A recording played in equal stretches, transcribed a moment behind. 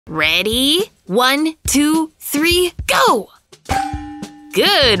Ready? 1, 2, 3, go!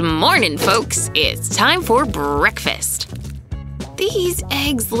 Good morning, folks. It's time for breakfast. These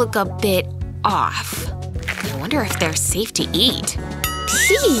eggs look a bit off. I wonder if they're safe to eat.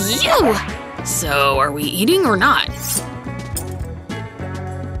 Phew! So, are we eating or not?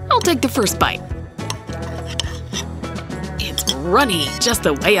 I'll take the first bite. It's runny just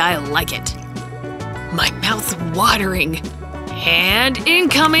the way I like it. My mouth's watering. And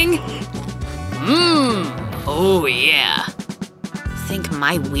incoming! Mmm! Oh yeah. Think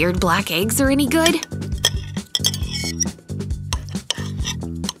my weird black eggs are any good?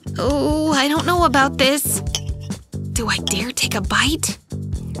 Oh, I don't know about this. Do I dare take a bite?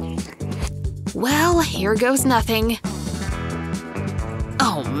 Well, here goes nothing.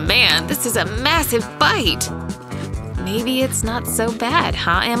 Oh man, this is a massive bite. Maybe it's not so bad,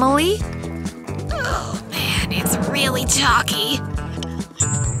 huh, Emily? Oh man, it's really chalky.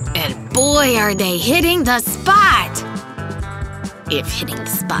 And boy, are they hitting the spot! If hitting the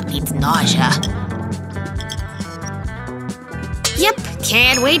spot means nausea. Yep,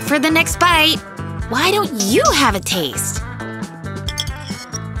 can't wait for the next bite. Why don't you have a taste?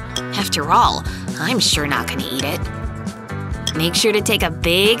 After all, I'm sure not gonna eat it. Make sure to take a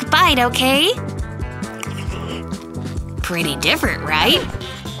big bite, okay? Pretty different, right?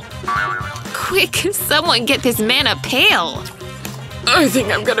 Quick, someone get this man a pail! I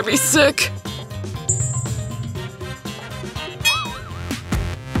think I'm gonna be sick.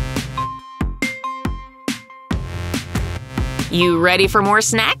 You ready for more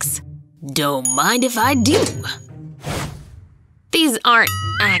snacks? Don't mind if I do. These aren't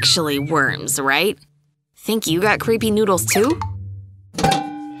actually worms, right? Think you got creepy noodles too?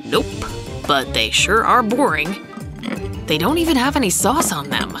 Nope, but they sure are boring. They don't even have any sauce on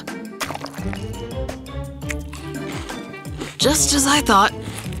them. Just as I thought,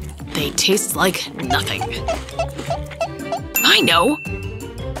 they taste like nothing. I know!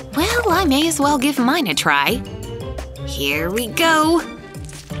 Well, I may as well give mine a try. Here we go.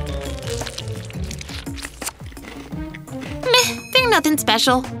 Meh, they're nothing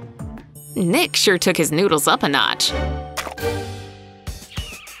special. Nick sure took his noodles up a notch.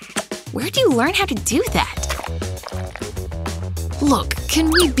 Where'd you learn how to do that? Look, can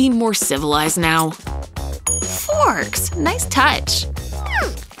we be more civilized now? Forks! Nice touch.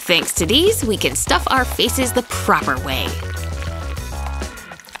 Thanks to these, we can stuff our faces the proper way.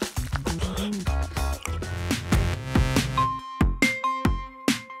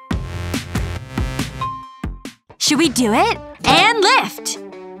 Should we do it? And lift!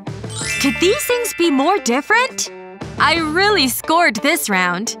 Could these things be more different? I really scored this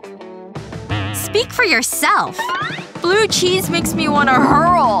round. Speak for yourself. Blue cheese makes me want to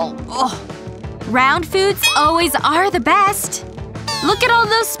hurl. Ugh. Round foods always are the best. Look at all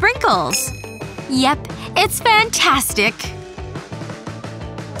those sprinkles. Yep, it's fantastic.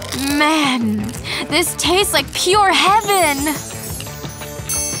 Man, this tastes like pure heaven.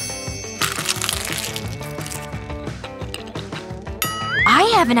 I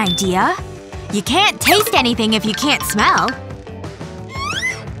have an idea. You can't taste anything if you can't smell.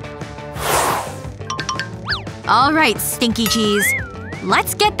 Alright, stinky cheese.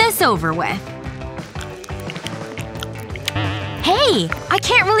 Let's get this over with. Hey! I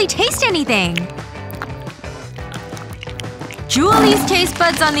can't really taste anything! Julie's taste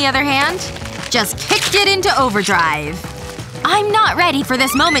buds, on the other hand, just kicked it into overdrive. I'm not ready for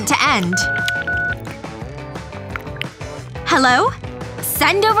this moment to end. Hello?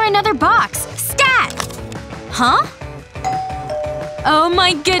 Send over another box. Stat! Huh? Oh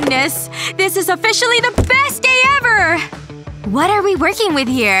my goodness! This is officially the best day ever! What are we working with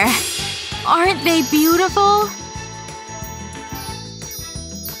here? Aren't they beautiful?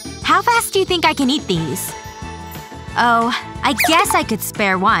 How fast do you think I can eat these? Oh, I guess I could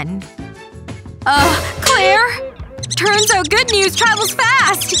spare one. Claire? Turns out good news travels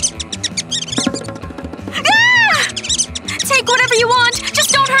fast! Ah! Take whatever you want,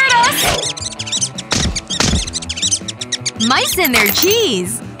 just don't hurt us! Mice and their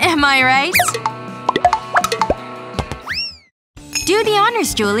cheese, am I right? Do the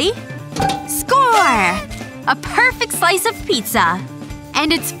honors, Julie. Score! A perfect slice of pizza.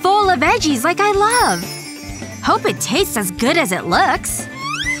 And it's full of veggies like I love. Hope it tastes as good as it looks.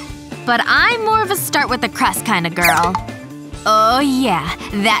 But I'm more of a start with the crust kind of girl. Oh yeah,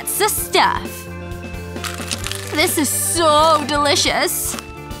 that's the stuff. This is so delicious.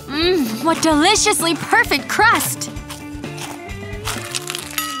 Mmm, what deliciously perfect crust.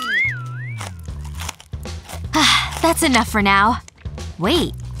 That's enough for now.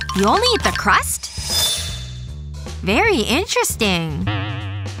 Wait, you only eat the crust? Very interesting.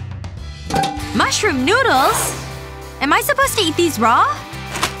 Mushroom noodles? Am I supposed to eat these raw?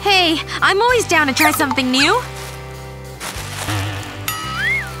 Hey, I'm always down to try something new.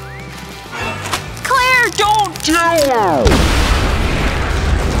 Claire, don't do it!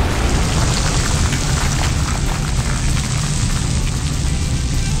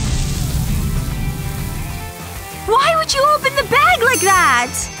 Why would you open the bag like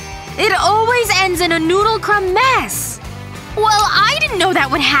that? It always ends in a noodle crumb mess. Well, I didn't know that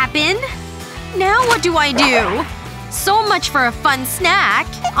would happen. Now what do I do? So much for a fun snack.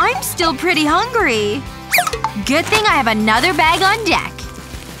 I'm still pretty hungry. Good thing I have another bag on deck.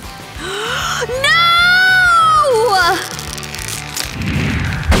 No!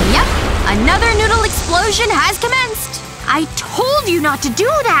 Yep, another noodle explosion has commenced. I told you not to do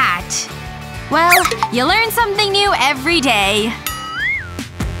that! Well, you learn something new every day.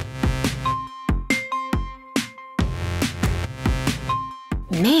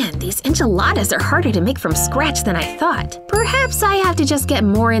 Man, these enchiladas are harder to make from scratch than I thought. Perhaps I have to just get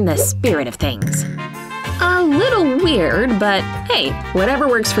more in the spirit of things. A little weird, but hey, whatever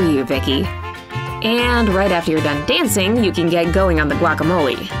works for you, Vicky. And right after you're done dancing, you can get going on the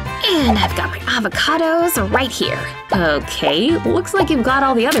guacamole. And I've got my avocados right here. Okay, looks like you've got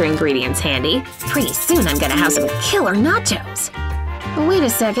all the other ingredients handy. Pretty soon I'm gonna have some killer nachos. Wait a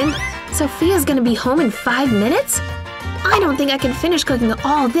second, Sophia's gonna be home in 5 minutes? I don't think I can finish cooking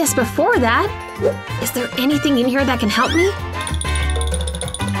all this before that. Is there anything in here that can help me?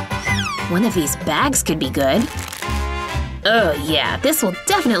 One of these bags could be good. Oh yeah, this will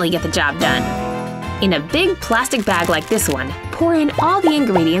definitely get the job done. In a big plastic bag like this one, pour in all the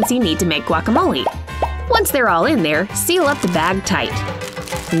ingredients you need to make guacamole. Once they're all in there, seal up the bag tight.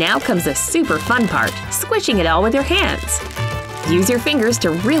 Now comes the super fun part, squishing it all with your hands. Use your fingers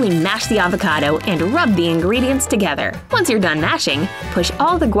to really mash the avocado and rub the ingredients together. Once you're done mashing, push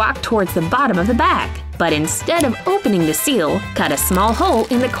all the guac towards the bottom of the bag. But instead of opening the seal, cut a small hole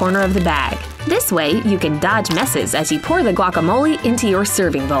in the corner of the bag. This way, you can dodge messes as you pour the guacamole into your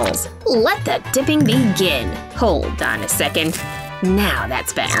serving bowls. Let the dipping begin. Hold on a second. Now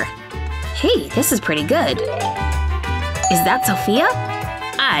that's better. Hey, this is pretty good. Is that Sophia?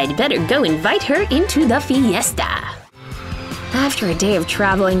 I'd better go invite her into the fiesta. After a day of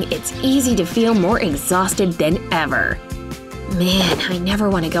traveling, it's easy to feel more exhausted than ever. Man, I never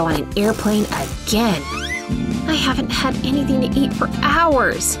want to go on an airplane again. I haven't had anything to eat for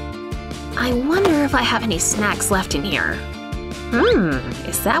hours. I wonder if I have any snacks left in here.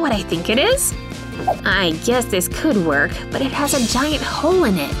 Is that what I think it is? I guess this could work, but it has a giant hole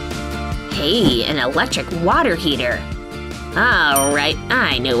in it. Hey, an electric water heater. Alright,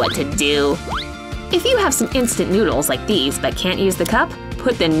 I know what to do. If you have some instant noodles like these but can't use the cup,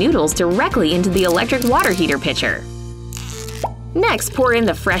 put the noodles directly into the electric water heater pitcher. Next, pour in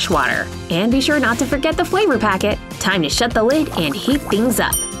the fresh water. And be sure not to forget the flavor packet. Time to shut the lid and heat things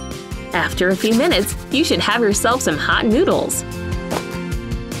up. After a few minutes, you should have yourself some hot noodles.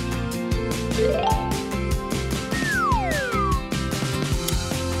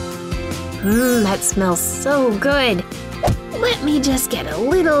 That smells so good. Let me just get a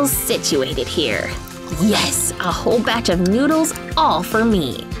little situated here. Yes, a whole batch of noodles all for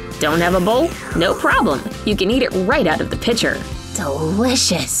me. Don't have a bowl? No problem. You can eat it right out of the pitcher.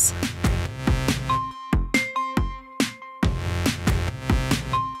 Delicious.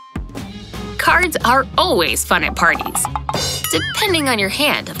 Cards are always fun at parties. Depending on your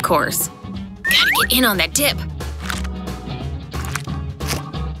hand, of course. Gotta get in on that dip.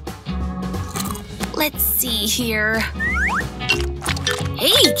 Let's see here.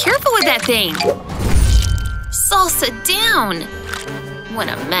 Hey, careful with that thing! Salsa down! What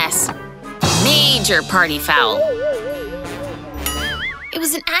a mess. Major party foul. It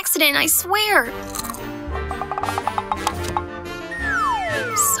was an accident, I swear.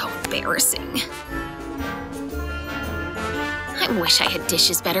 So embarrassing. I wish I had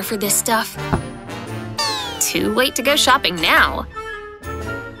dishes better for this stuff. Too late to go shopping now.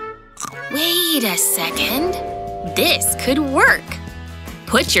 Wait a second. This could work.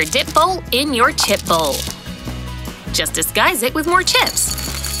 Put your dip bowl in your chip bowl. Just disguise it with more chips.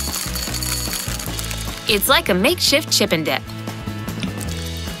 It's like a makeshift chip and dip.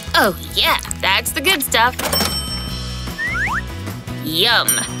 Oh yeah, that's the good stuff. Yum.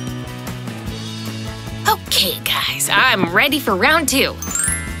 Okay guys, I'm ready for round 2.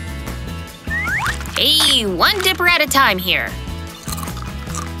 Hey, one dipper at a time here.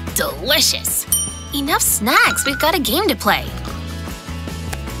 Delicious. Enough snacks, we've got a game to play.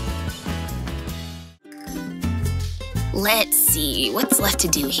 Let's see, what's left to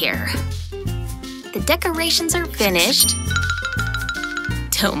do here? The decorations are finished.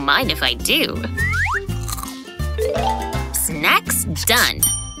 Don't mind if I do. Snacks done.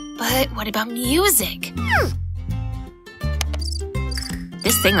 But what about music?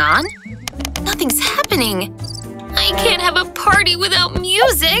 This thing on? Nothing's happening. I can't have a party without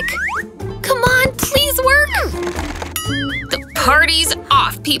music. Come on, please work. The party's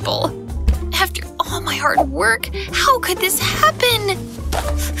off, people. After all my hard work, how could this happen?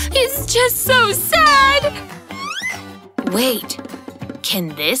 It's just so sad. Wait,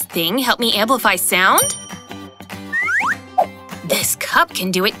 can this thing help me amplify sound? This cup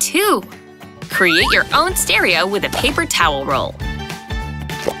can do it too. Create your own stereo with a paper towel roll.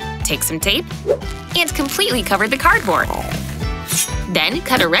 Take some tape and completely cover the cardboard. Then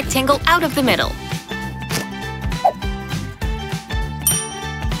cut a rectangle out of the middle.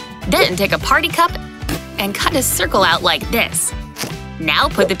 Then take a party cup and cut a circle out like this. Now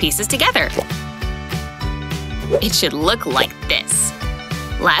put the pieces together. It should look like this.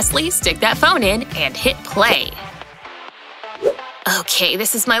 Lastly, stick that phone in and hit play. Okay,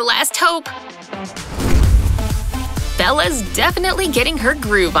 this is my last hope. Bella's definitely getting her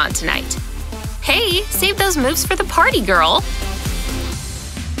groove on tonight. Hey, save those moves for the party, girl!